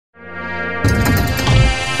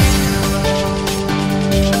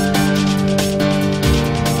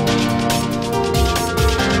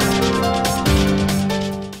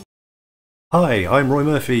Hi, I'm Roy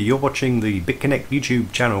Murphy. You're watching the Bitconnect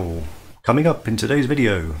YouTube channel. Coming up in today's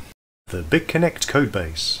video, the Bitconnect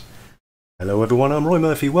Codebase. Hello everyone, I'm Roy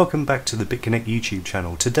Murphy. Welcome back to the Bitconnect YouTube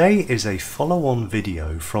channel. Today is a follow-on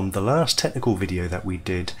video from the last technical video that we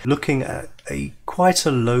did, looking at quite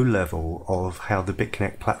a low level of how the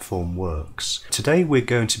Bitconnect platform works. Today we're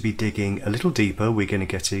going to be digging a little deeper. We're going to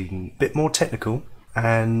get a bit more technical,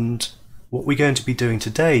 and what we're going to be doing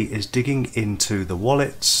today is digging into the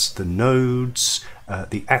wallets, the nodes,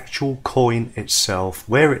 the actual coin itself,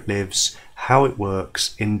 where it lives, how it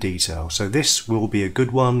works in detail. So this will be a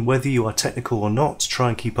good one, whether you are technical or not. Try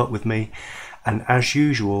and keep up with me. And as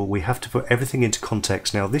usual, we have to put everything into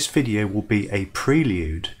context. Now this video will be a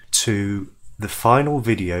prelude to the final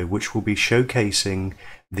video, which will be showcasing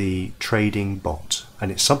the trading bot, and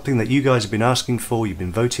it's something that you guys have been asking for, you've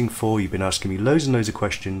been voting for, you've been asking me loads and loads of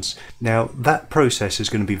questions. Now that process is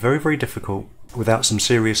going to be very, very difficult without some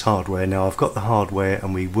serious hardware. Now I've got the hardware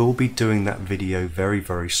and we will be doing that video very,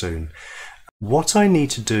 very soon. What I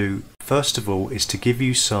need to do first of all is to give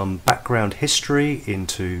you some background history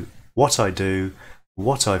into what I do,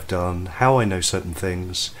 what I've done, how I know certain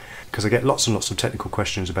things, because I get lots and lots of technical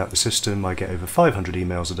questions about the system. I get over 500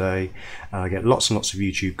 emails a day, and I get lots and lots of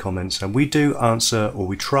YouTube comments, and we do answer, or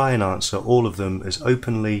we try and answer, all of them as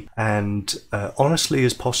openly and honestly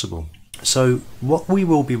as possible. So what we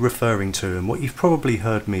will be referring to, and what you've probably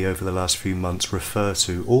heard me over the last few months refer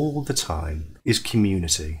to all the time, is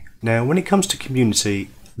community. Now when it comes to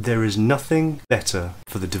community, there is nothing better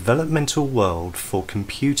for the developmental world for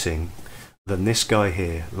computing than this guy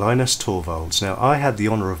here, Linus Torvalds. Now I had the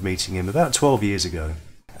honour of meeting him about 12 years ago,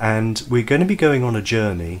 and we're going to be going on a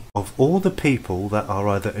journey of all the people that are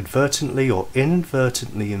either advertently or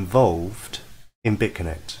inadvertently involved in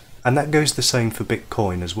Bitconnect. And that goes the same for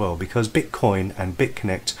Bitcoin as well, because Bitcoin and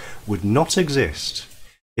Bitconnect would not exist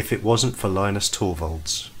if it wasn't for Linus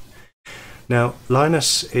Torvalds. Now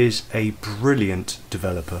Linus is a brilliant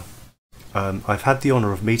developer. I've had the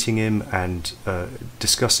honour of meeting him and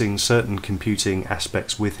discussing certain computing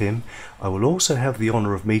aspects with him. I will also have the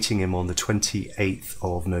honour of meeting him on the 28th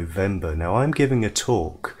of November. Now I'm giving a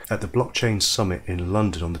talk at the Blockchain Summit in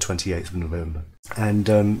London on the 28th of November.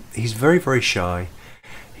 And he's very, very shy.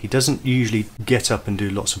 He doesn't usually get up and do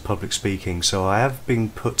lots of public speaking, so I have been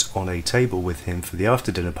put on a table with him for the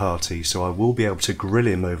after dinner party, so I will be able to grill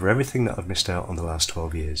him over everything that I've missed out on the last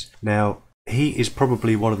 12 years. Now, he is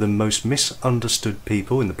probably one of the most misunderstood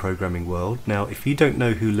people in the programming world. Now, if you don't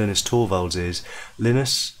know who Linus Torvalds is,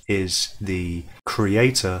 Linus is the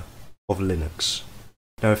creator of Linux.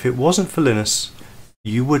 Now, if it wasn't for Linus,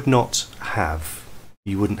 you wouldn't have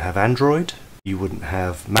Android, you wouldn't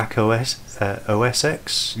have Mac OS, OS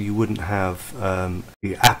X, you wouldn't have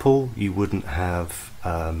Apple, you wouldn't have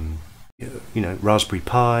Raspberry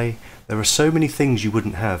Pi. There are so many things you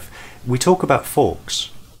wouldn't have. We talk about forks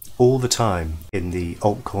all the time in the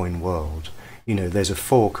altcoin world. You know, there's a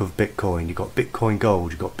fork of Bitcoin. You've got Bitcoin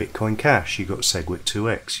Gold, you've got Bitcoin Cash, you've got SegWit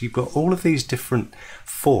 2x, you've got all of these different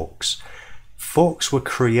forks. Forks were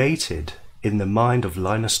created in the mind of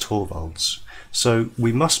Linus Torvalds. So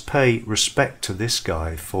we must pay respect to this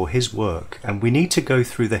guy for his work, and we need to go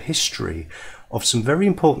through the history of some very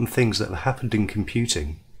important things that have happened in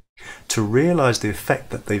computing to realize the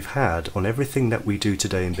effect that they've had on everything that we do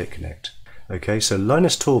today in Bitconnect. Okay, so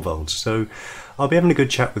Linus Torvalds. So I'll be having a good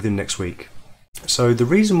chat with him next week. So the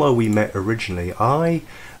reason why we met originally, I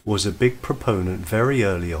was a big proponent very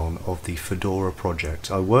early on of the Fedora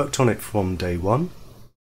project. I worked on it from day one,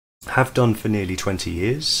 have done for nearly 20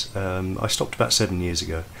 years. I stopped about 7 years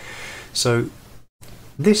ago. So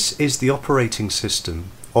this is the operating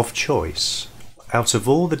system of choice out of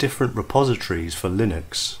all the different repositories for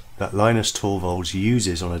Linux that Linus Torvalds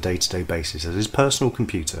uses on a day-to-day basis as his personal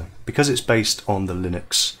computer. Because it's based on the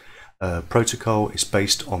Linux protocol, it's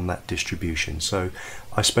based on that distribution. So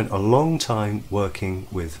I spent a long time working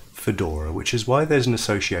with Fedora, which is why there's an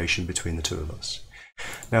association between the two of us.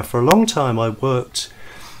 Now for a long time I worked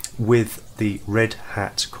with the Red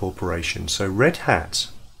Hat Corporation. So Red Hat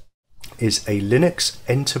is a Linux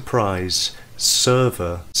enterprise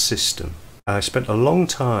server system. I spent a long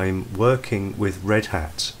time working with Red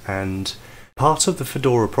Hat, and part of the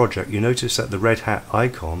Fedora project, you notice that the Red Hat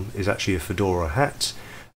icon is actually a Fedora hat.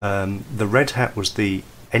 The Red Hat was the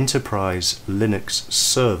enterprise Linux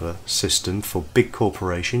server system for big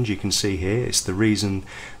corporations. You can see here it's the reason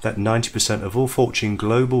that 90% of all Fortune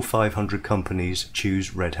Global 500 companies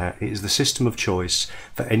choose Red Hat. It is the system of choice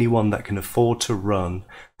for anyone that can afford to run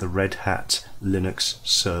the Red Hat Linux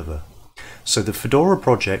server. So the Fedora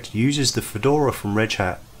project uses the Fedora from Red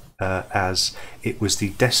Hat as it was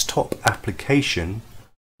the desktop application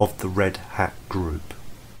of the Red Hat group.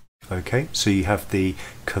 Okay, so you have the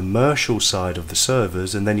commercial side of the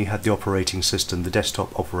servers, and then you have the operating system, the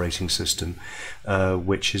desktop operating system,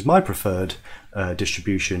 which is my preferred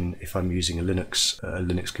distribution if I'm using a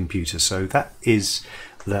Linux computer. So that is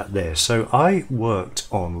that there. So I worked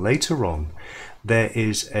on, later on, there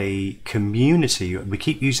is a community, we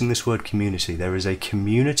keep using this word community, there is a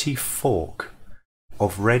community fork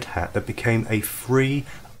of Red Hat that became a free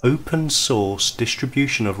open source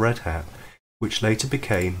distribution of Red Hat, which later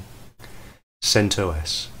became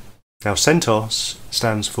CentOS. Now CentOS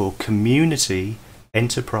stands for Community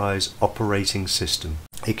Enterprise Operating System.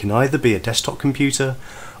 It can either be a desktop computer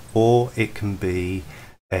or it can be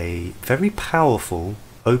a very powerful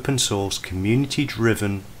open source community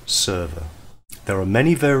driven server. There are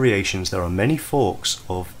many variations, there are many forks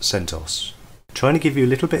of CentOS. Trying to give you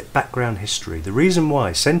a little bit background history. The reason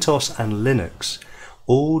why CentOS and Linux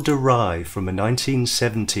all derive from a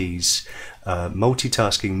 1970s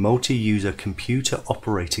multitasking, multi-user computer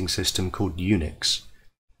operating system called Unix.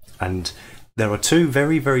 And there are two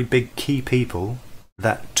very, very big key people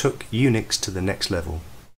that took Unix to the next level.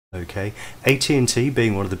 Okay, AT&T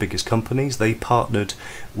being one of the biggest companies, they partnered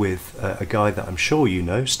with a guy that I'm sure you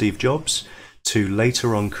know, Steve Jobs, to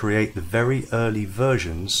later on create the very early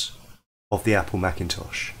versions of the Apple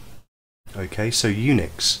Macintosh. Okay, so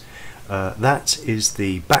Unix, that is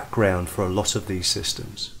the background for a lot of these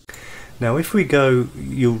systems. Now if we go,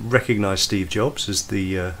 you'll recognize Steve Jobs as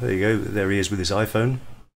the, there you go, there he is with his iPhone.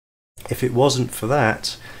 If it wasn't for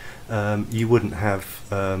that, you wouldn't have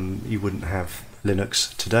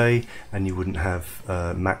Linux today, and you wouldn't have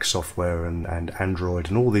Mac software and Android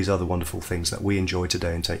and all these other wonderful things that we enjoy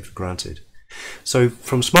today and take for granted. So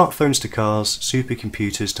from smartphones to cars,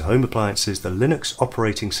 supercomputers to home appliances, the Linux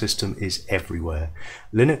operating system is everywhere.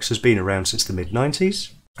 Linux has been around since the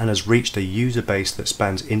mid-90s and has reached a user base that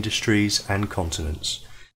spans industries and continents.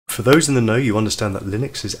 For those in the know, you understand that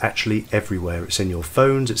Linux is actually everywhere. It's in your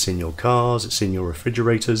phones, it's in your cars, it's in your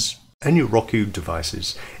refrigerators and your Roku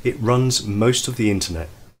devices. It runs most of the internet.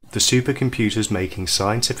 The supercomputers making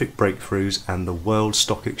scientific breakthroughs and the world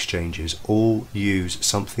stock exchanges all use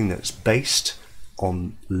something that's based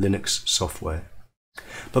on Linux software.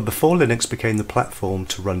 But before Linux became the platform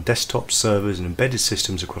to run desktop servers and embedded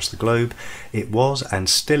systems across the globe, it was and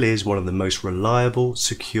still is one of the most reliable,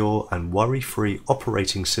 secure and worry-free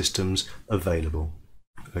operating systems available.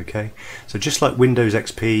 Okay, so just like Windows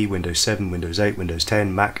XP, Windows 7, Windows 8, Windows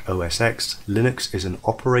 10, Mac OS X, Linux is an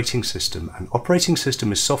operating system. An operating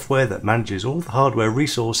system is software that manages all the hardware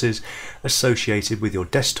resources associated with your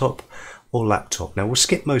desktop or laptop. Now we'll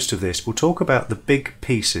skip most of this. We'll talk about the big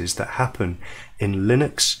pieces that happen in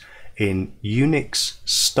Linux, in Unix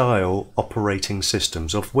style operating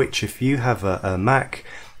systems, of which if you have a Mac,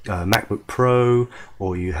 MacBook Pro,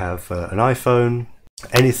 or you have an iPhone,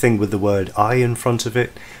 anything with the word I in front of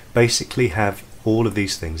it, basically have all of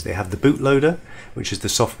these things. They have the bootloader, which is the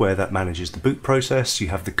software that manages the boot process. You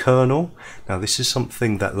have the kernel. Now this is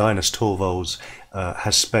something that Linus Torvalds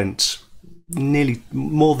has spent nearly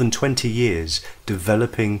more than 20 years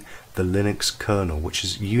developing the Linux kernel, which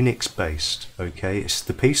is Unix based. Okay, it's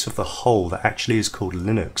the piece of the whole that actually is called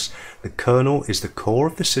Linux. The kernel is the core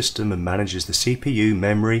of the system and manages the CPU,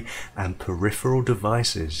 memory and peripheral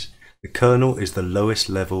devices. The kernel is the lowest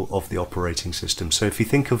level of the operating system. So if you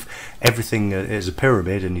think of everything as a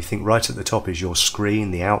pyramid and you think right at the top is your screen,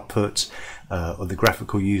 the output, or the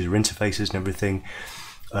graphical user interfaces and everything,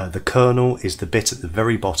 the kernel is the bit at the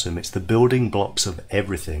very bottom. It's the building blocks of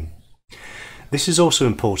everything. This is also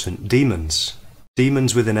important. Daemons.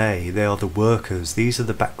 Daemons with an A, they are the workers. These are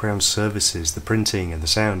the background services, the printing and the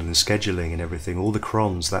sound and the scheduling and everything, all the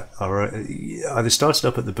crons that are either started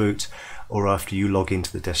up at the boot or after you log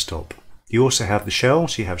into the desktop. You also have the shell,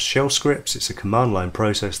 so you have shell scripts. It's a command line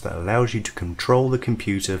process that allows you to control the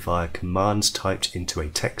computer via commands typed into a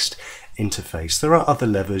text interface. There are other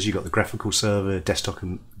levers. You've got the graphical server,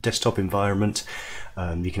 desktop environment.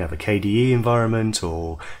 You can have a KDE environment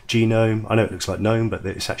or GNOME. I know it looks like GNOME, but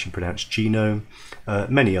it's actually pronounced GNOME.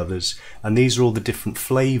 Many others. And these are all the different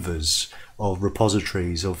flavors of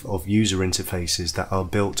repositories of user interfaces that are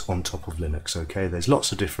built on top of Linux. Okay, there's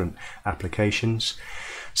lots of different applications.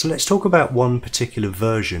 So let's talk about one particular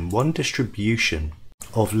version, one distribution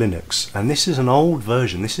of Linux, and this is an old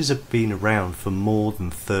version. This has been around for more than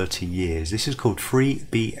 30 years. This is called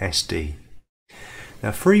FreeBSD.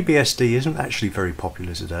 Now FreeBSD isn't actually very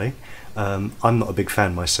popular today. I'm not a big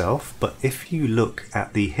fan myself, but if you look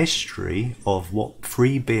at the history of what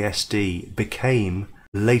FreeBSD became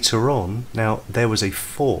later on, now there was a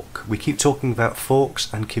fork. We keep talking about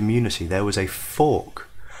forks and community. There was a fork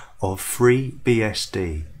of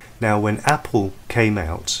FreeBSD. Now when Apple came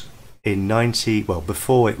out in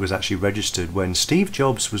before it was actually registered, when Steve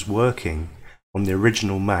Jobs was working on the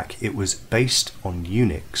original Mac, it was based on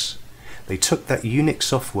Unix. They took that Unix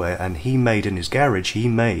software and he made, in his garage, he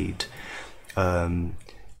made,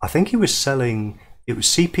 I think he was selling, it was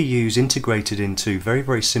CPUs integrated into very,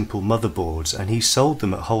 very simple motherboards, and he sold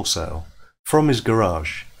them at wholesale from his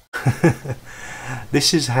garage.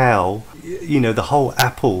 This is how, the whole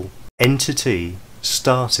Apple entity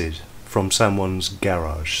started, from someone's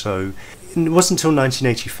garage. So it wasn't until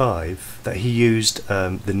 1985 that he used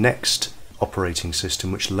the Next operating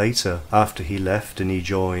system, which later, after he left and he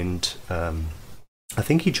joined, I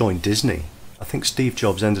think he joined Disney. I think Steve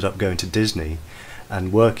Jobs ended up going to Disney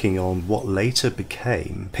and working on what later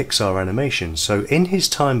became Pixar Animation. So in his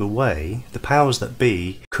time away, the powers that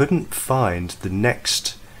be couldn't find the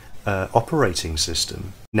Next operating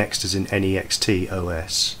system, Next as in NEXT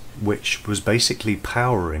OS, which was basically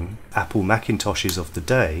powering Apple Macintoshes of the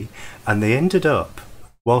day, and they ended up,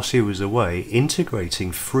 whilst he was away,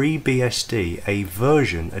 integrating FreeBSD,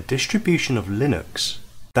 a distribution of Linux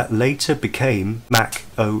that later became Mac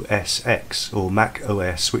OS X, or Mac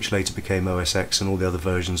OS, which later became OS X and all the other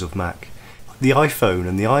versions of Mac. The iPhone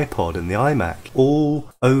and the iPod and the iMac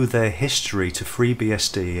all owe their history to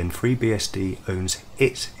FreeBSD, and FreeBSD owns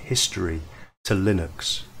its history to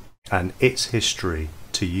Linux and its history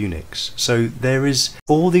to Unix. So there is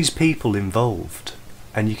all these people involved,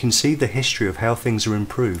 and you can see the history of how things are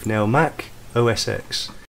improved. Now Mac OS X,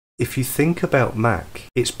 if you think about Mac,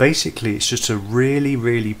 it's just a really,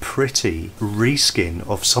 really pretty reskin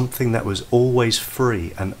of something that was always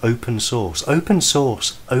free and open source. Open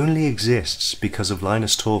source only exists because of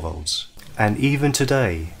Linus Torvalds, and even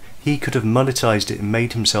today he could have monetized it and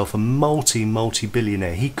made himself a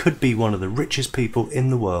multi-billionaire. He could be one of the richest people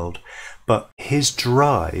in the world, but his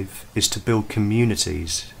drive is to build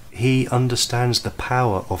communities. He understands the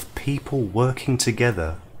power of people working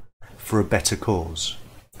together for a better cause.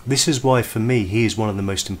 This is why, for me, he is one of the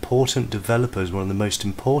most important developers, one of the most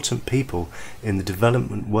important people in the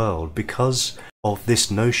development world, because of this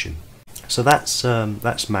notion. So that's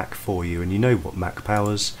Mac for you, and you know what Mac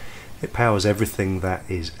powers. It powers everything that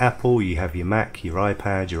is Apple. You have your Mac, your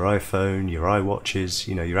iPad, your iPhone, your iWatches,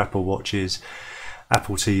 your Apple Watches,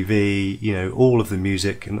 Apple TV, all of the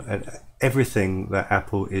music, and everything that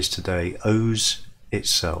Apple is today owes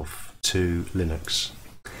itself to Linux.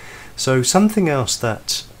 So something else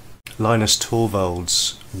that Linus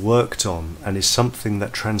Torvalds worked on, and is something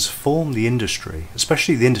that transformed the industry,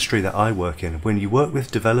 especially the industry that I work in, when you work with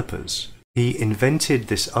developers, he invented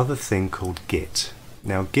this other thing called Git.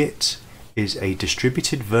 Now Git is a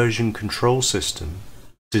distributed version control system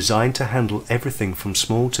designed to handle everything from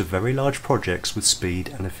small to very large projects with speed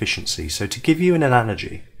and efficiency. So to give you an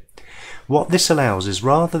analogy, what this allows is,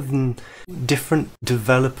 rather than different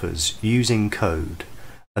developers using code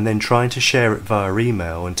and then trying to share it via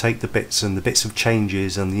email and take the bits of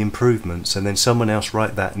changes and the improvements and then someone else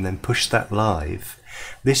write that and then push that live,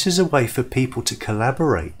 this is a way for people to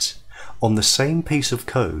collaborate on the same piece of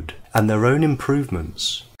code and their own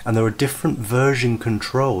improvements. And there are different version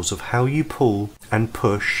controls of how you pull and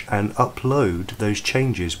push and upload those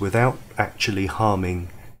changes without actually harming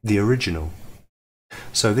the original.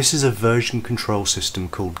 So this is a version control system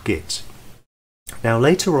called Git. Now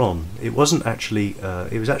later on, it was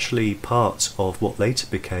actually part of what later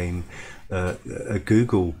became a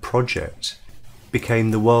Google project,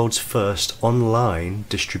 became the world's first online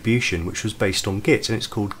distribution, which was based on Git, and it's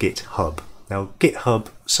called GitHub. Now GitHub,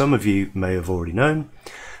 some of you may have already known,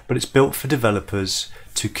 but it's built for developers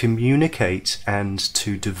to communicate and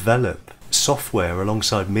to develop software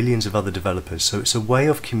alongside millions of other developers. So it's a way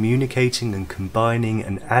of communicating and combining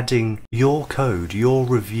and adding your code, your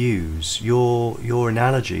reviews, your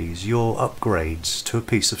analogies, your upgrades to a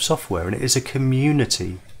piece of software, and it is a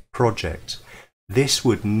community project. This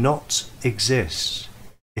would not exist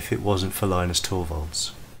if it wasn't for Linus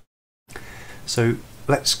Torvalds. So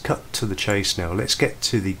let's cut to the chase now. Let's get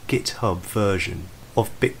to the GitHub version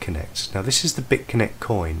of Bitconnect. Now this is the Bitconnect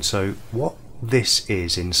coin. So what this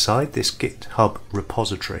is inside this GitHub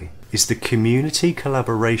repository is the community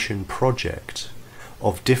collaboration project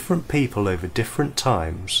of different people over different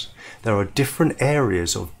times. There are different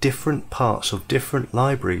areas of different parts of different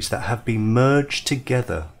libraries that have been merged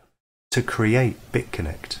together to create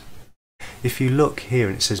Bitconnect. If you look here,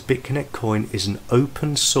 and it says Bitconnect coin is an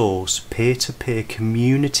open source peer-to-peer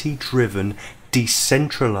community driven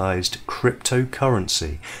decentralized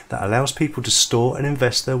cryptocurrency that allows people to store and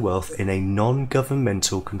invest their wealth in a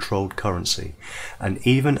non-governmental controlled currency and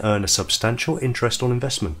even earn a substantial interest on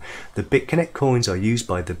investment. The Bitconnect coins are used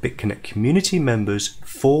by the Bitconnect community members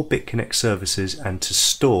for Bitconnect services and to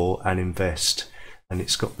store and invest. And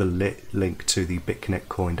it's got the link to the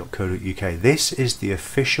bitconnectcoin.co.uk. This is the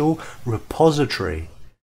official repository.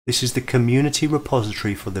 This is the community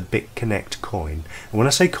repository for the Bitconnect coin. And when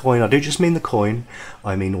I say coin, I don't just mean the coin.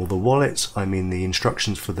 I mean all the wallets. I mean the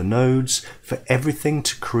instructions for the nodes, for everything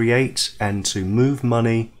to create and to move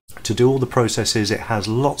money, to do all the processes. It has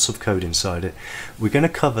lots of code inside it. We're going to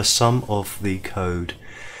cover some of the code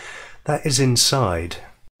that is inside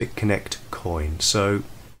Bitconnect coin. So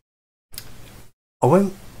I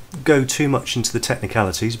won't go too much into the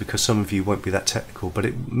technicalities because some of you won't be that technical, but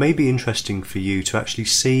it may be interesting for you to actually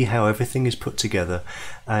see how everything is put together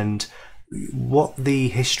and what the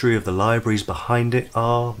history of the libraries behind it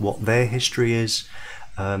are, what their history is.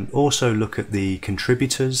 Also look at the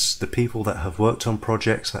contributors, the people that have worked on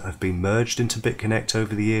projects that have been merged into Bitconnect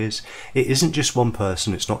over the years. It isn't just one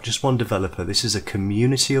person, it's not just one developer, this is a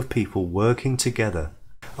community of people working together.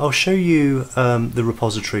 I'll show you the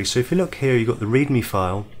repository. So if you look here, you've got the README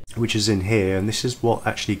file, which is in here, and this is what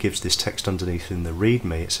actually gives this text underneath in the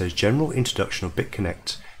README. It says General Introduction of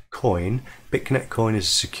Bitconnect Coin. Bitconnect Coin is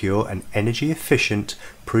a secure and energy efficient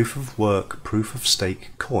proof of work, proof of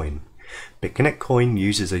stake coin. Bitconnect Coin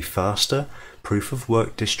uses a faster proof of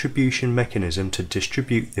work distribution mechanism to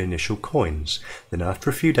distribute the initial coins. Then after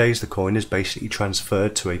a few days, the coin is basically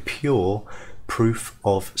transferred to a pure proof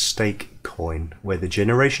of stake coin, where the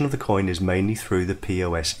generation of the coin is mainly through the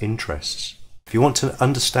POS interests. If you want to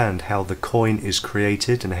understand how the coin is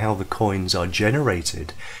created and how the coins are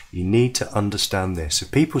generated, you need to understand this.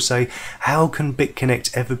 If people say, how can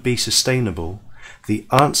Bitconnect ever be sustainable? The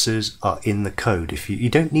answers are in the code. If you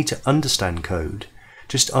don't need to understand code,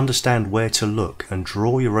 just understand where to look and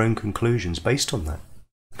draw your own conclusions based on that.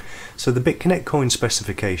 So the Bitconnect coin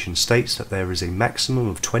specification states that there is a maximum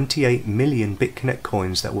of 28 million Bitconnect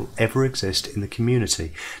coins that will ever exist in the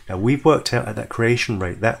community. Now we've worked out at that creation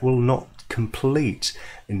rate that will not complete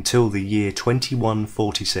until the year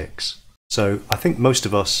 2146. So I think most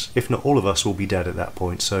of us, if not all of us, will be dead at that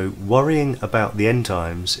point. So worrying about the end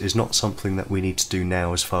times is not something that we need to do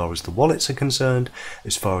now as far as the wallets are concerned,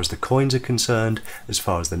 as far as the coins are concerned, as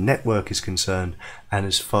far as the network is concerned, and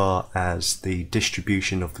as far as the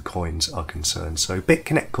distribution of the coins are concerned. So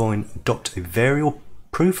Bitconnect coin adopt a variable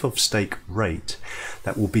proof of stake rate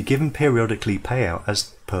that will be given periodically payout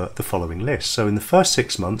as per the following list. So in the first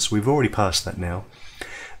 6 months, we've already passed that now.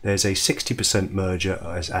 There's a 60% merger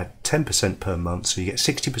at 10% per month, so you get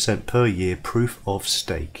 60% per year proof of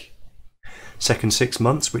stake. Second 6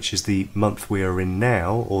 months, which is the month we are in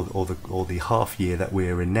now, or the half year that we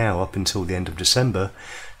are in now up until the end of December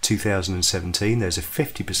 2017, there's a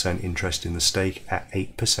 50% interest in the stake at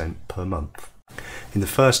 8% per month. In the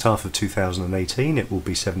first half of 2018, it will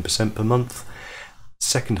be 7% per month.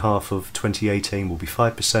 Second half of 2018 will be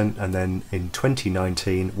 5%, and then in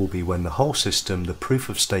 2019 will be when the whole system, the proof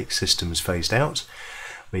of stake system, is phased out,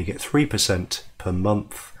 where you get 3% per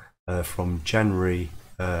month from January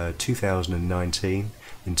 2019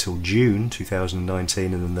 until June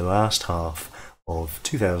 2019, and then the last half of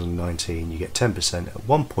 2019 you get 10% at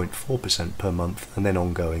 1.4% per month, and then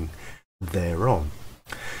ongoing thereon.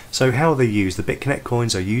 So how are they used? The Bitconnect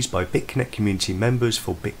coins are used by Bitconnect community members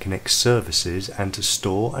for Bitconnect services and to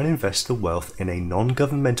store and invest the wealth in a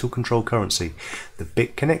non-governmental controlled currency. The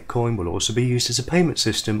Bitconnect coin will also be used as a payment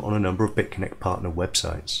system on a number of Bitconnect partner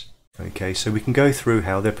websites. Okay, so we can go through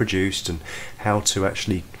how they're produced and how to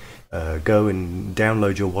actually go and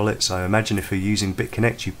download your wallets. I imagine if you're using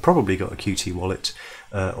Bitconnect, you've probably got a Qt wallet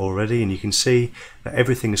already, and you can see that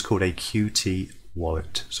everything is called a Qt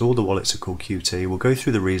wallet. So all the wallets are called Qt. We'll go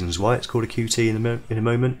through the reasons why it's called a Qt in a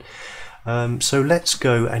moment. So let's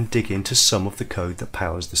go and dig into some of the code that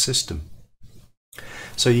powers the system.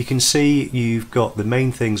 So you can see you've got the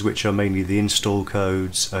main things, which are mainly the install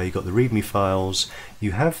codes. You've got the README files.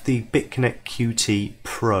 You have the Bitconnect Qt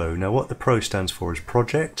Pro. Now what the Pro stands for is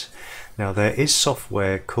project. Now there is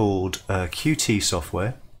software called Qt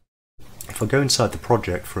software. If I go inside the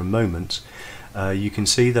project for a moment, you can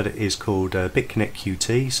see that it is called Bitconnect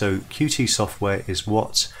Qt. So Qt software is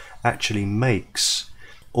what actually makes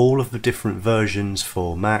all of the different versions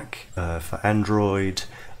for Mac, for Android,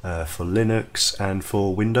 for Linux and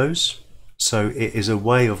for Windows. So it is a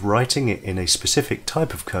way of writing it in a specific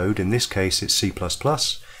type of code. In this case it's C++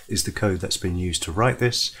 is the code that's been used to write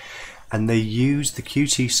this, and they use the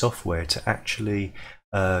Qt software to actually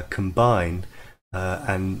combine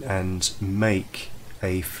and make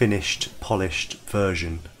a finished, polished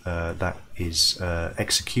version that is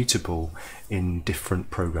executable in different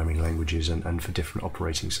programming languages and for different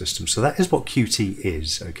operating systems. So that is what Qt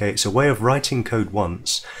is. Okay, it's a way of writing code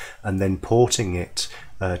once and then porting it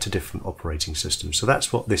to different operating systems. So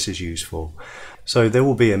that's what this is used for. So there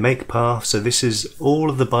will be a make path. So this is all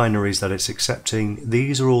of the binaries that it's accepting.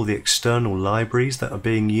 These are all the external libraries that are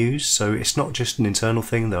being used. So it's not just an internal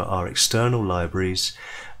thing. There are external libraries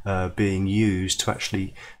being used to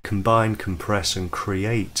actually combine, compress and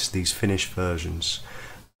create these finished versions.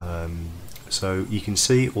 So you can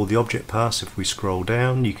see all the object paths. If we scroll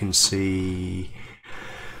down, you can see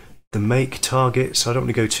the make targets. I don't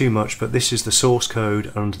want to go too much, but this is the source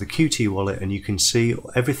code under the Qt wallet, and you can see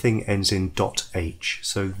everything ends in .h.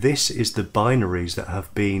 So this is the binaries that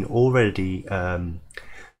have been already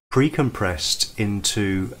pre-compressed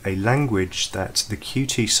into a language that the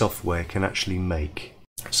Qt software can actually make.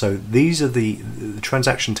 So these are the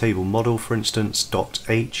transaction table model, for instance.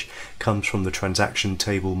 .h comes from the transaction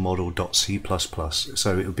table model .c++,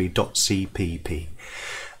 so it would be .cpp.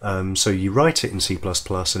 So you write it in C++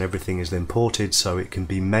 and everything is then ported so it can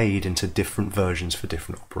be made into different versions for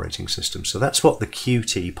different operating systems. So that's what the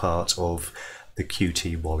Qt part of the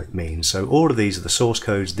Qt wallet means. So all of these are the source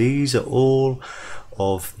codes. These are all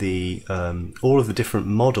of the different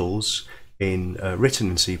models written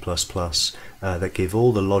in C++ that give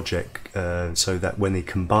all the logic so that when they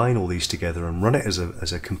combine all these together and run it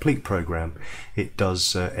as a complete program, it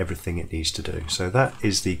does everything it needs to do. So that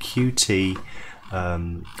is the Qt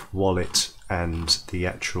wallet and the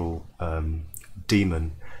actual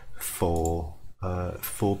daemon for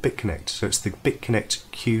Bitconnect. So it's the Bitconnect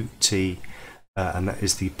Qt, and that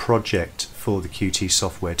is the project for the Qt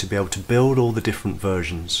software to be able to build all the different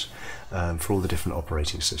versions for all the different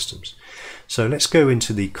operating systems. So let's go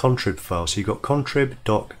into the contrib file. So you've got contrib,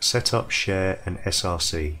 doc, setup, share and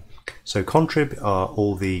src. So contrib are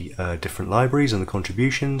all the different libraries and the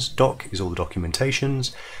contributions. Doc is all the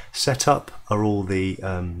documentations. Setup are all of the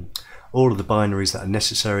binaries that are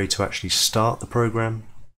necessary to actually start the program.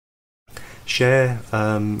 Share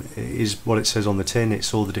is what it says on the tin.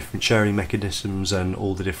 It's all the different sharing mechanisms and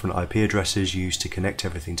all the different IP addresses used to connect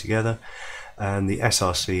everything together. And the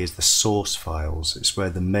src is the source files. It's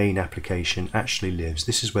where the main application actually lives.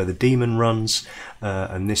 This is where the daemon runs,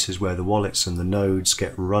 and this is where the wallets and the nodes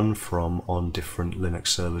get run from on different Linux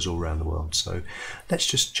servers all around the world. So let's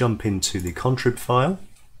just jump into the contrib file.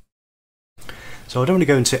 So I don't want to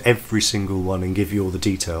go into every single one and give you all the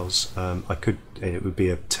details. It would be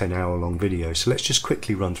a 10-hour long video. So let's just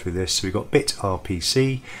quickly run through this. So we've got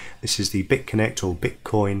BitRPC. This is the Bitconnect or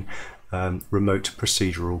Bitcoin remote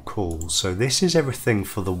procedural calls. So this is everything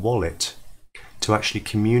for the wallet to actually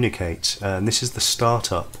communicate, and this is the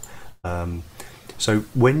startup. So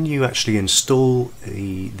when you actually install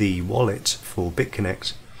the wallet for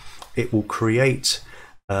Bitconnect, it will create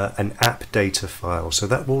an app data file. So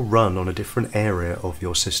that will run on a different area of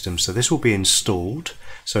your system. So this will be installed.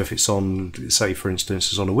 So if it's on, say for instance,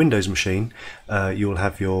 it's on a Windows machine, you'll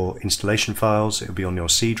have your installation files. It'll be on your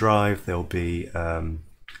C drive. There'll be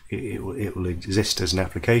it will exist as an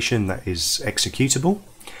application that is executable,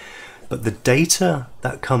 but the data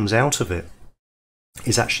that comes out of it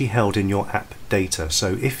is actually held in your app data.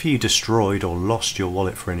 So if you destroyed or lost your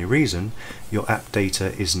wallet for any reason, your app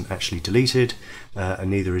data isn't actually deleted,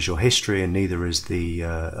 and neither is your history, and neither is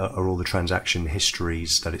are all the transaction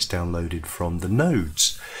histories that it's downloaded from the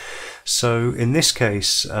nodes. So in this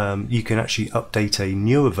case, you can actually update a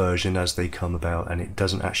newer version as they come about, and it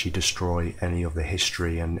doesn't actually destroy any of the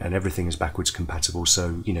history, and everything is backwards compatible.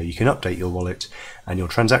 So you can update your wallet, and your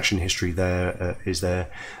transaction history is there,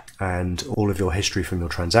 and all of your history from your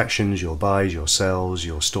transactions, your buys, your sells,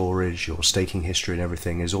 your storage, your staking history and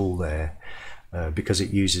everything is all there, because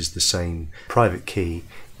it uses the same private key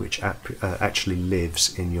which actually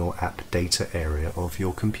lives in your app data area of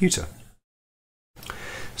your computer.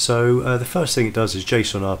 So the first thing it does is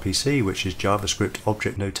JSON RPC, which is JavaScript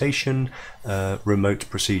Object Notation Remote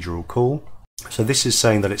Procedural Call. So this is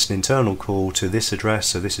saying that it's an internal call to this address.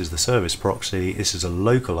 So this is the service proxy. This is a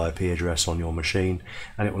local IP address on your machine,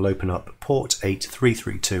 and it will open up port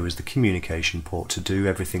 8332 as the communication port to do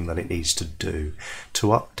everything that it needs to do to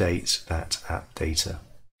update that app data.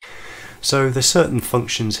 So there's certain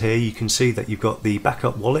functions here. You can see that you've got the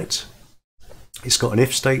backup wallet. It's got an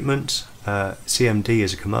if statement, cmd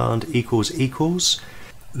is a command, equals equals.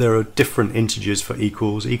 There are different integers for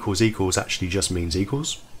equals. Equals actually just means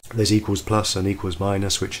equals. There's equals plus and equals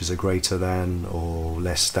minus, which is a greater than or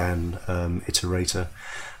less than iterator.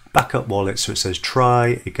 backup wallet, so it says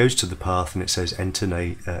try, it goes to the path and it says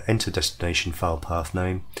enter destination file path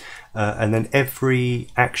name, and then every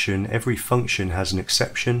action, every function has an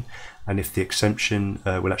exception, and if the exception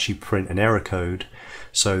will actually print an error code.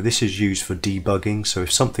 So this is used for debugging. So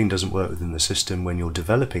if something doesn't work within the system when you're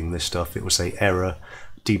developing this stuff, it will say error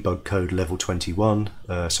debug code level 21,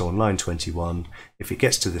 so on line 21. If it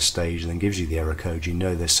gets to this stage and then gives you the error code, you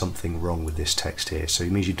know there's something wrong with this text here. So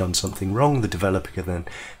it means you've done something wrong. The developer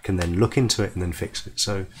can then look into it and then fix it.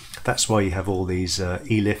 So that's why you have all these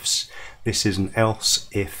elifs. This is an else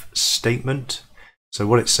if statement. So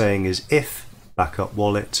what it's saying is if backup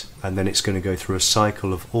wallet, and then it's going to go through a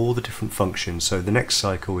cycle of all the different functions. So the next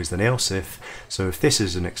cycle is an else if. So if this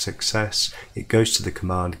is a success, it goes to the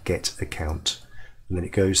command get account, and then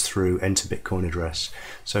it goes through enter Bitcoin address.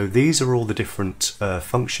 So these are all the different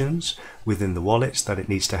functions within the wallets that it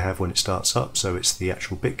needs to have when it starts up. So it's the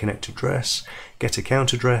actual Bitconnect address, get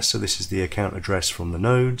account address, so this is the account address from the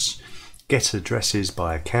nodes, get addresses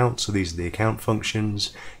by account, so these are the account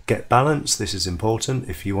functions, get balance, this is important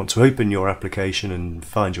if you want to open your application and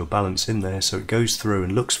find your balance in there. So it goes through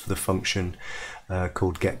and looks for the function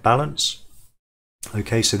called get balance.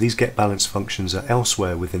 Okay, so these get balance functions are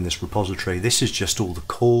elsewhere within this repository. This is just all the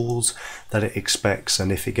calls that it expects,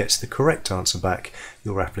 and if it gets the correct answer back,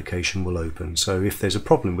 your application will open. So if there's a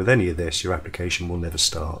problem with any of this, your application will never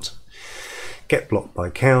start. Get block by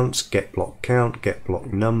count, get block count, get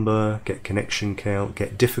block number, get connection count,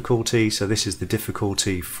 get difficulty. So this is the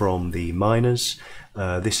difficulty from the miners.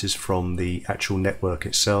 This is from the actual network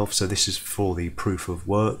itself. So this is for the proof of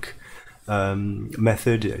work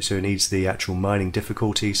method, so it needs the actual mining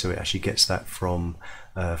difficulty, so it actually gets that from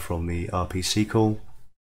the RPC call.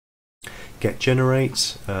 Get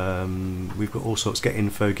generate, we've got all sorts, get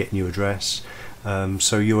info, get new address.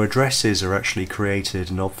 So your addresses are actually created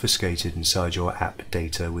and obfuscated inside your app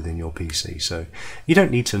data within your PC. So you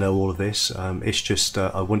don't need to know all of this. It's just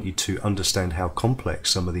I want you to understand how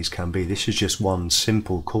complex some of these can be. This is just one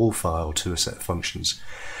simple call file to a set of functions.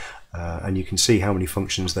 And you can see how many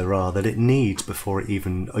functions there are that it needs before it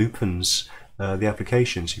even opens the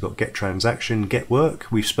application. So you've got get transaction, get work.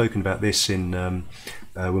 We've spoken about this in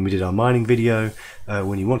when we did our mining video.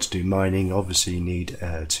 When you want to do mining, obviously you need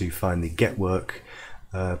to find the get work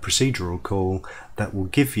procedural call that will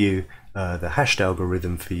give you the hashed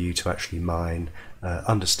algorithm for you to actually mine,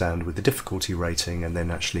 understand with the difficulty rating, and then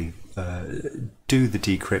actually do the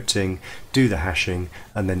decrypting, do the hashing,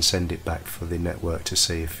 and then send it back for the network to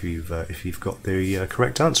see if you've got the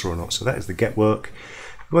correct answer or not. So that is the get work.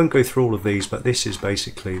 We won't go through all of these, but this is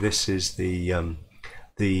basically the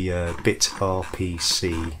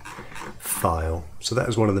bitrpc file. So that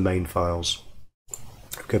is one of the main files.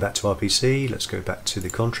 Go back to RPC. Let's go back to the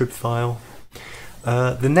contrib file.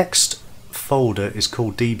 The next folder is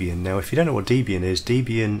called Debian. Now, if you don't know what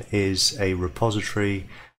Debian is a repository.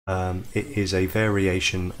 It is a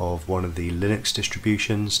variation of one of the Linux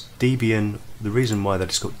distributions. Debian, the reason why that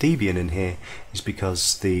it's got Debian in here is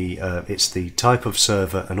because it's the type of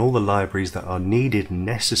server and all the libraries that are needed,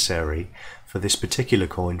 necessary for this particular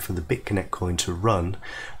coin, for the Bitconnect coin to run,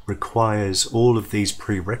 requires all of these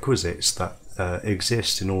prerequisites that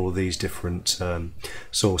exist in all of these different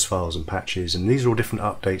source files and patches, and these are all different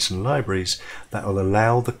updates and libraries that will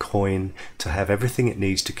allow the coin to have everything it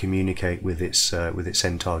needs to communicate with its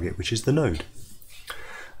end target, which is the node.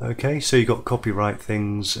 Okay, so you've got copyright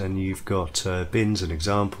things and you've got bins and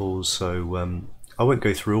examples, so I won't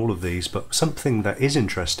go through all of these, but something that is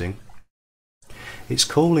interesting, it's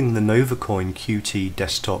calling the NovaCoin Qt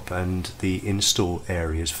desktop and the install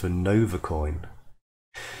areas for NovaCoin.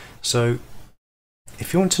 So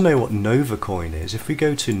if you want to know what NovaCoin is, if we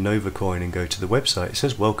go to NovaCoin and go to the website, it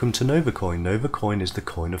says welcome to NovaCoin. NovaCoin is the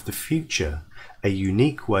coin of the future, a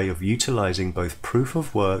unique way of utilizing both proof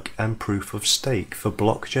of work and proof of stake for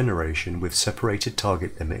block generation with separated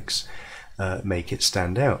target limits. Make it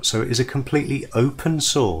stand out. So it is a completely open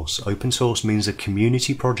source. Open source means a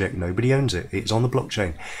community project. Nobody owns it. It's on the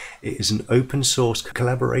blockchain. It is an open source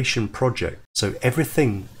collaboration project. So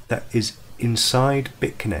everything that is inside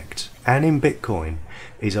Bitconnect and in Bitcoin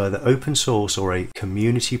is either open source or a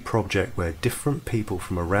community project where different people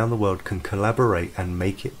from around the world can collaborate and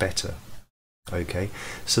make it better. Okay,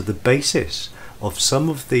 so the basis of some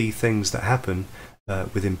of the things that happen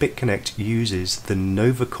within Bitconnect uses the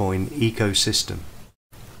NovaCoin ecosystem.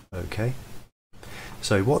 Okay,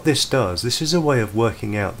 So what this does, this is a way of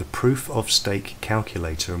working out the proof of stake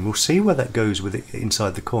calculator, and we'll see where that goes with it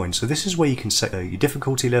inside the coin. So this is where you can set your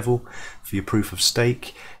difficulty level for your proof of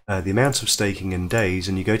stake, the amount of staking in days,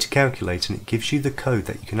 and you go to calculate and it gives you the code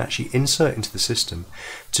that you can actually insert into the system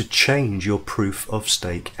to change your proof of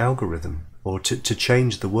stake algorithm, or to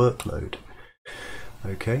change the workload.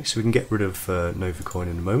 Okay, so we can get rid of Novacoin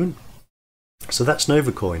in a moment. So that's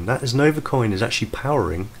Novacoin. Novacoin is actually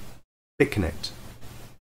powering Bitconnect.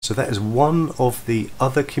 So that is one of the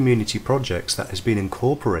other community projects that has been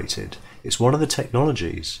incorporated. It's one of the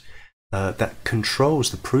technologies that controls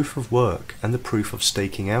the proof of work and the proof of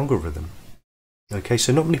staking algorithm. Okay,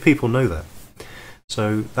 so not many people know that.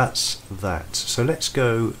 So that's that. So let's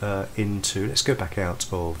go back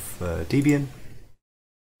out of Debian.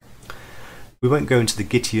 We won't go into the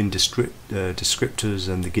Gitian descriptors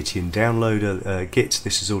and the Gitian downloader. Git,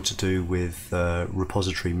 this is all to do with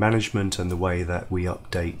repository management and the way that we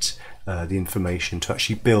update the information to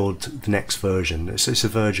actually build the next version. It's a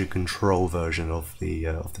version control version of the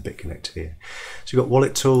Bitconnect here. So you've got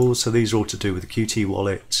wallet tools. So these are all to do with the Qt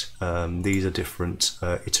wallet. These are different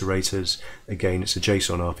iterators. Again, it's a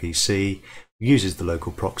JSON RPC. Uses the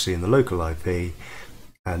local proxy and the local IP.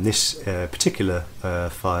 And this particular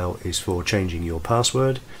file is for changing your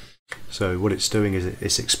password. So what it's doing is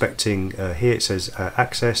it's expecting, here it says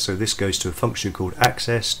access, so this goes to a function called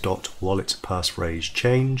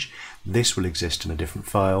access.walletPassPhraseChange. This will exist in a different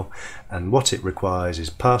file, and what it requires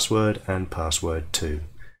is password and password 2.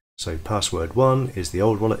 So password 1 is the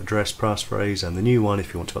old wallet address passphrase, and the new one,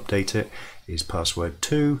 if you want to update it, is password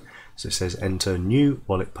 2. So it says enter new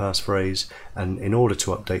wallet passphrase, and in order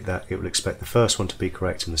to update that, it will expect the first one to be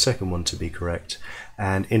correct and the second one to be correct.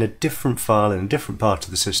 And in a different file, in a different part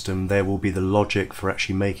of the system, there will be the logic for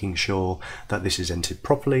actually making sure that this is entered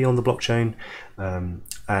properly on the blockchain,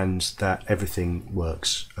 and that everything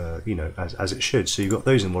works, as it should. So you've got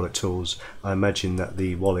those in wallet tools. I imagine that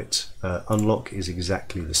the wallet unlock is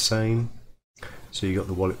exactly the same. So you've got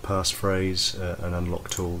the wallet passphrase and unlock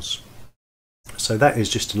tools. So that is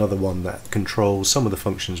just another one that controls some of the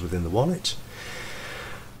functions within the wallet.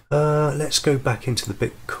 Let's go back into the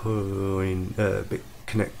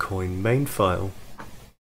Bitconnect coin main file.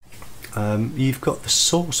 You've got the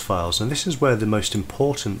source files, and this is where the most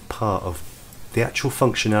important part of the actual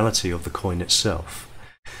functionality of the coin itself.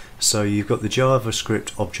 So you've got the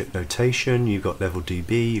JavaScript object notation, you've got level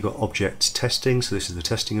DB, you've got object testing, so this is the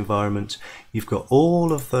testing environment. You've got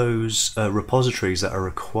all of those repositories that are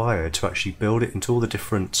required to actually build it into all the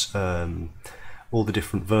different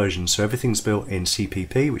versions. So everything's built in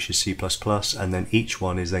CPP, which is C++, and then each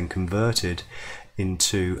one is then converted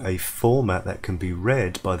into a format that can be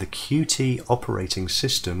read by the Qt operating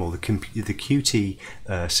system, or the Qt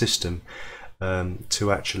system,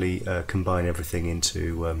 to actually combine everything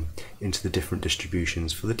into the different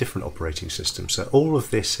distributions for the different operating systems. So all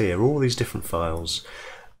of this here, all these different files,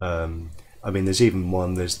 I mean, there's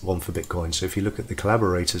one for Bitcoin. So if you look at the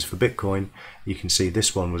collaborators for Bitcoin, you can see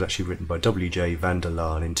this one was actually written by W.J. van der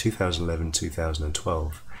Laan in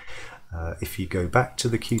 2011-2012. If you go back to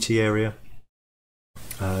the Qt area,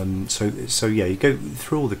 so yeah, you go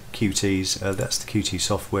through all the Qts. That's the Qt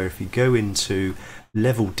software. If you go into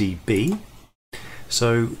level DB,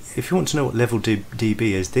 so if you want to know what level DB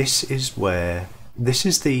is, this is a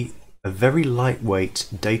very lightweight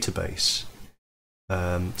database.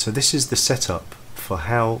 So this is the setup for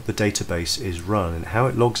how the database is run and how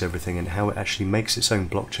it logs everything and how it actually makes its own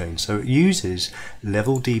blockchain. So it uses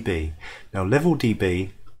level DB. Now level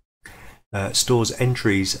DB stores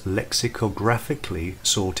entries lexicographically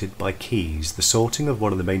sorted by keys. The sorting of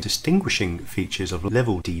one of the main distinguishing features of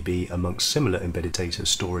level DB amongst similar embedded data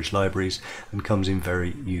storage libraries, and comes in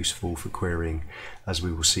very useful for querying, as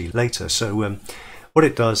we will see later. So what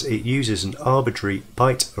it does, it uses an arbitrary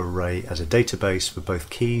byte array as a database for both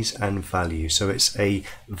keys and values. So it's a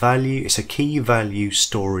key value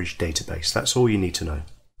storage database. That's all you need to know.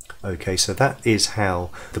 Okay, so that is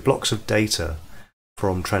how the blocks of data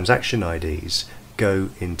from transaction IDs go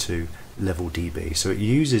into level DB. So it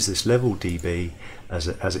uses this level DB as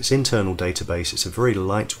its internal database. It's a very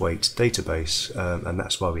lightweight database, and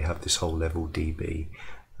that's why we have this whole level DB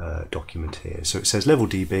document here. So it says level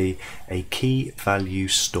DB, a key value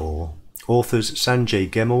store. Authors Sanjay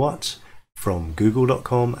Gemawat from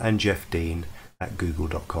google.com and Jeff Dean at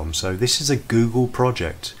google.com. So this is a Google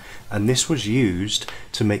project, and this was used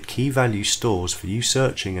to make key value stores for you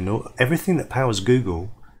searching and everything that powers Google.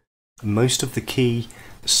 Most of the key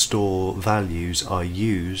store values are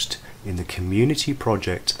used in the community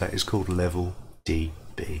project that is called level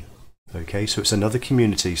DB. Okay, so it's another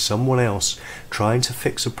community, someone else trying to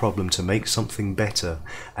fix a problem to make something better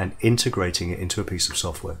and integrating it into a piece of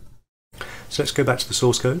software. So let's go back to the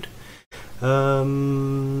source code. Zerocoin.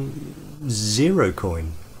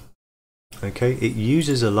 Okay, it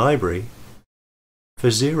uses a library for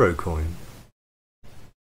Zerocoin.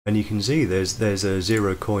 And you can see there's a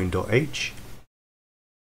zerocoin.h.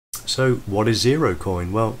 So what is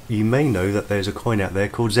Zerocoin? Well, you may know that there's a coin out there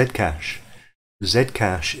called Zcash.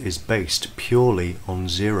 Zcash is based purely on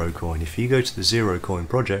Zerocoin. If you go to the Zerocoin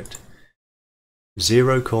project,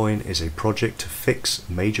 Zerocoin is a project to fix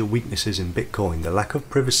major weaknesses in Bitcoin, the lack of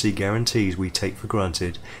privacy guarantees we take for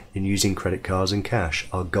granted in using credit cards and cash.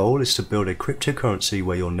 Our goal is to build a cryptocurrency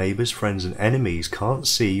where your neighbors, friends and enemies can't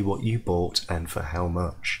see what you bought and for how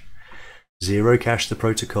much. Zerocash, the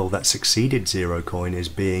protocol that succeeded Zerocoin, is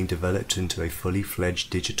being developed into a fully fledged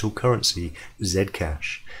digital currency,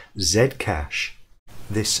 Zcash. Zcash,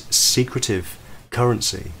 this secretive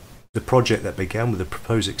currency, the project that began with a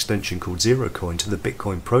proposed extension called Zerocoin to the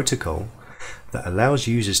Bitcoin protocol that allows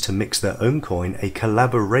users to mix their own coin, a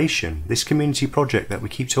collaboration, this community project that we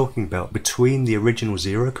keep talking about between the original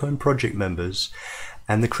Zerocoin project members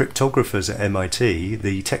and the cryptographers at MIT,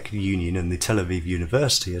 the Tech Union and the Tel Aviv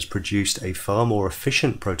University, has produced a far more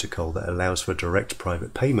efficient protocol that allows for direct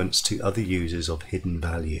private payments to other users of hidden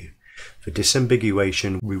value. For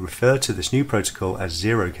disambiguation, we refer to this new protocol as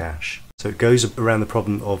Zerocash. So it goes around the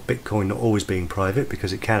problem of Bitcoin not always being private,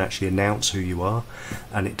 because it can actually announce who you are,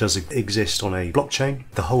 and it does exist on a blockchain.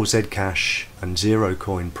 The whole Zcash and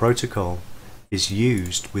Zerocoin protocol is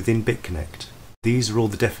used within Bitconnect. These are all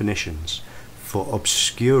the definitions for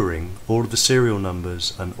obscuring all of the serial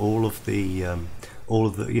numbers and all of the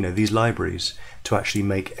these libraries to actually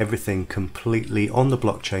make everything completely on the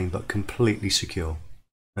blockchain but completely secure.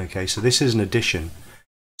 Okay, so this is an addition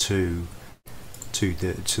to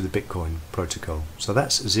the Bitcoin protocol. So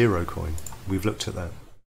that's Zerocoin. We've looked at that.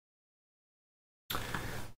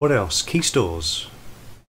 What else? Key stores.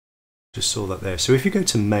 Just saw that there. So if you go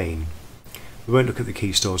to main, we won't look at the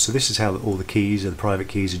key stores. So this is how all the keys and the private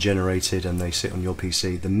keys are generated, and they sit on your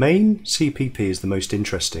PC. The main CPP is the most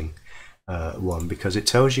interesting one, because it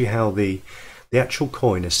tells you how the actual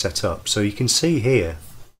coin is set up. So you can see here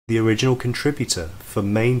the original contributor for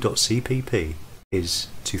main.cpp is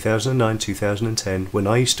 2009-2010, when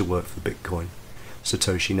I used to work for Bitcoin,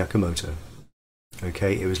 Satoshi Nakamoto.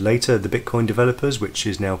 Okay, it was later the Bitcoin developers, which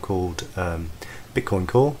is now called Bitcoin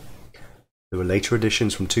Core. There were later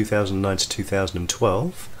additions from 2009 to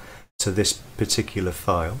 2012 to this particular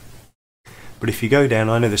file. But if you go down,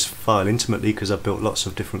 I know this file intimately because I've built lots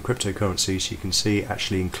of different cryptocurrencies. You can see it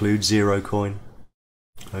actually includes Zerocoin.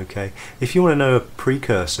 Okay, if you want to know a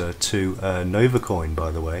precursor to Novacoin,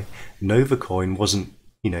 by the way, Novacoin wasn't,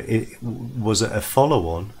 it was a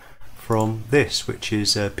follow-on from this, which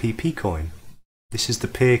is PP coin. This is the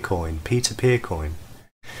peer coin, peer-to-peer coin.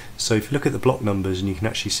 So if you look at the block numbers, and you can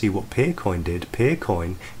actually see what Peercoin did.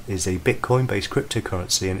 Peercoin is a Bitcoin-based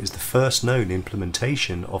cryptocurrency, and is the first known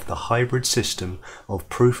implementation of the hybrid system of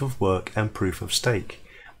proof of work and proof of stake,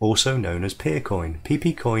 also known as Peercoin.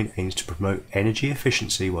 PP coin aims to promote energy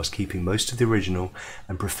efficiency whilst keeping most of the original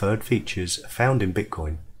and preferred features found in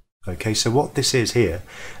Bitcoin. Okay, so what this is here,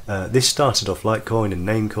 this started off Litecoin and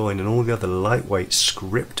Namecoin and all the other lightweight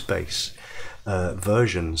script-based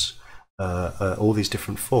versions. All these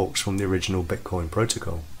different forks from the original Bitcoin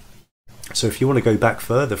protocol. So if you want to go back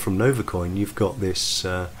further from Novacoin, you've got this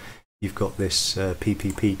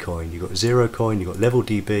PPP coin, you've got Zerocoin, you've got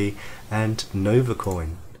LevelDB and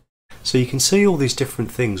Novacoin. So you can see all these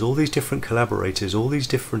different things, all these different collaborators, all these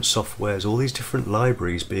different softwares, all these different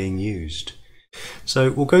libraries being used.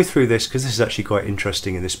 So we'll go through this because this is actually quite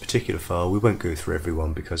interesting in this particular file. We won't go through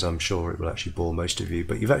everyone because I'm sure it will actually bore most of you,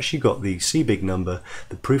 but you've actually got the CBIG number,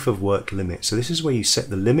 the proof of work limit. So this is where you set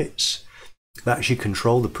the limits that actually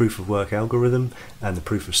control the proof of work algorithm and the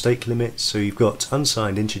proof of stake limits. So you've got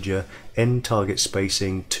unsigned integer, n target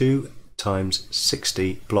spacing 2 times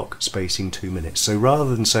 60, block spacing 2 minutes. So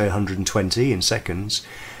rather than say 120 in seconds,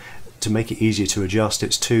 to make it easier to adjust,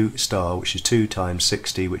 it's 2 star, which is 2 times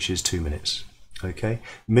 60, which is 2 minutes. Okay,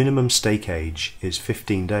 minimum stake age is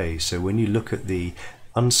 15 days. So when you look at the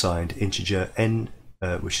unsigned integer n,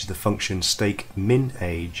 which is the function stake min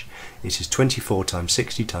age, it is 24 times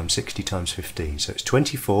 60 times 60 times 15. So it's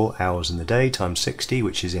 24 hours in the day times 60,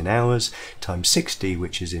 which is in hours, times 60,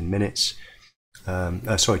 which is in minutes.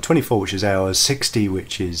 24, which is hours, 60,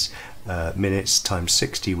 which is minutes times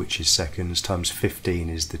 60, which is seconds, times 15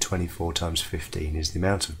 is the 24 times 15 is the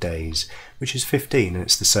amount of days, which is 15, and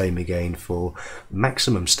it's the same again for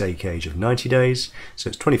maximum stake age of 90 days, so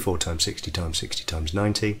it's 24 times 60 times 60 times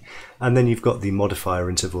 90, and then you've got the modifier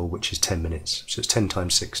interval, which is 10 minutes, so it's 10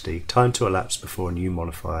 times 60, time to elapse before a new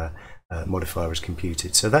modifier is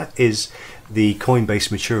computed. So that is the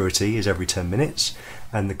Coinbase maturity is every 10 minutes,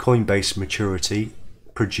 and the Coinbase maturity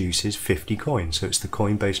produces 50 coins, so it's the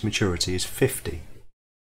Coinbase maturity is 50.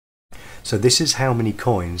 So this is how many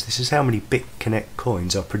coins, this is how many Bitconnect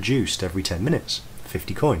coins are produced every 10 minutes,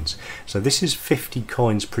 50 coins. So this is 50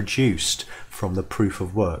 coins produced from the proof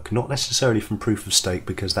of work, not necessarily from proof of stake,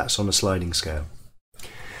 because that's on a sliding scale.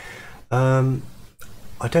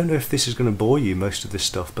 I don't know if this is going to bore you, most of this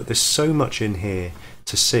stuff, but there's so much in here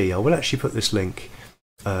to see. I will actually put this link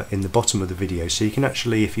in the bottom of the video, so you can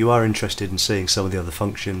actually, if you are interested in seeing some of the other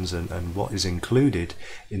functions and what is included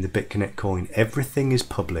in the Bitconnect coin, everything is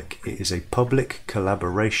public. It is a public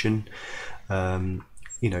collaboration.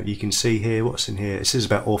 You know, you can see here what's in here. This is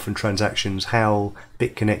about orphan transactions, how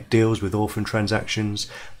Bitconnect deals with orphan transactions,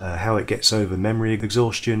 how it gets over memory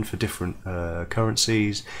exhaustion for different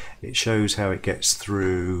currencies. It shows how it gets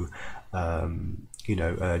through you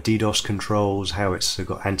know, DDoS controls, how it's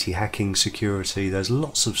got anti-hacking security. There's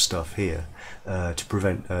lots of stuff here to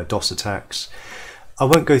prevent DOS attacks. I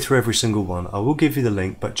won't go through every single one. I will give you the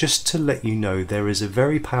link, but just to let you know, there is a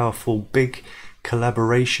very powerful big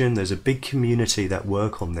collaboration. There's a big community that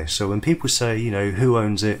work on this. So when people say, you know, who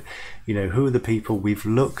owns it, you know, who are the people, we've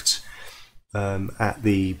looked at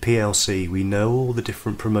the PLC. We know all the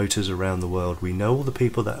different promoters around the world. We know all the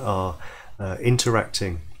people that are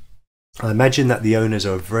interacting. I imagine that the owners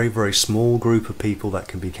are a very, very small group of people that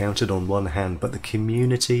can be counted on one hand, but the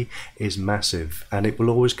community is massive, and it will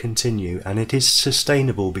always continue, and it is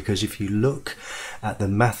sustainable, because if you look at the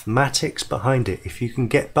mathematics behind it, if you can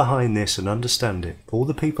get behind this and understand it, all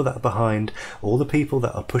the people that are behind, all the people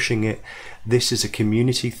that are pushing it, this is a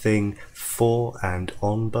community thing for and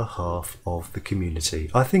on behalf of the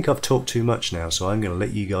community. I think I've talked too much now, so I'm going to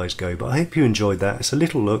let you guys go, but I hope you enjoyed that. It's a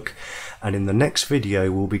little look, and in the next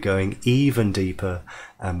video we'll be going even deeper,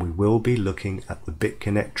 and we will be looking at the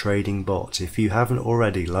Bitconnect trading bot. If you haven't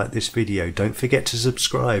already, like this video, don't forget to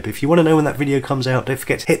subscribe. If you want to know when that video comes out, don't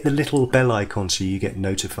forget to hit the little bell icon so you get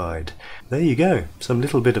notified. There you go, some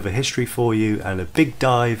little bit of a history for you, and a big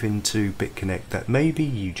dive into Bitconnect that maybe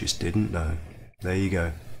you just didn't know. There you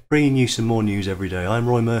go, bringing you some more news every day. I'm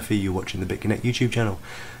Roy Murphy, you're watching the Bitconnect YouTube channel,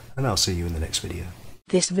 and I'll see you in the next video.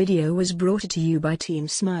 This video was brought to you by Team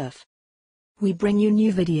Smurf. We bring you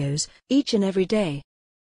new videos each and every day.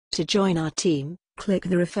 To join our team, click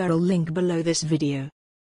the referral link below this video.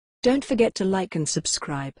 Don't forget to like and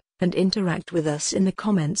subscribe, and interact with us in the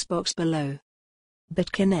comments box below.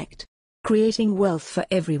 Bitconnect, creating wealth for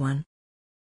everyone.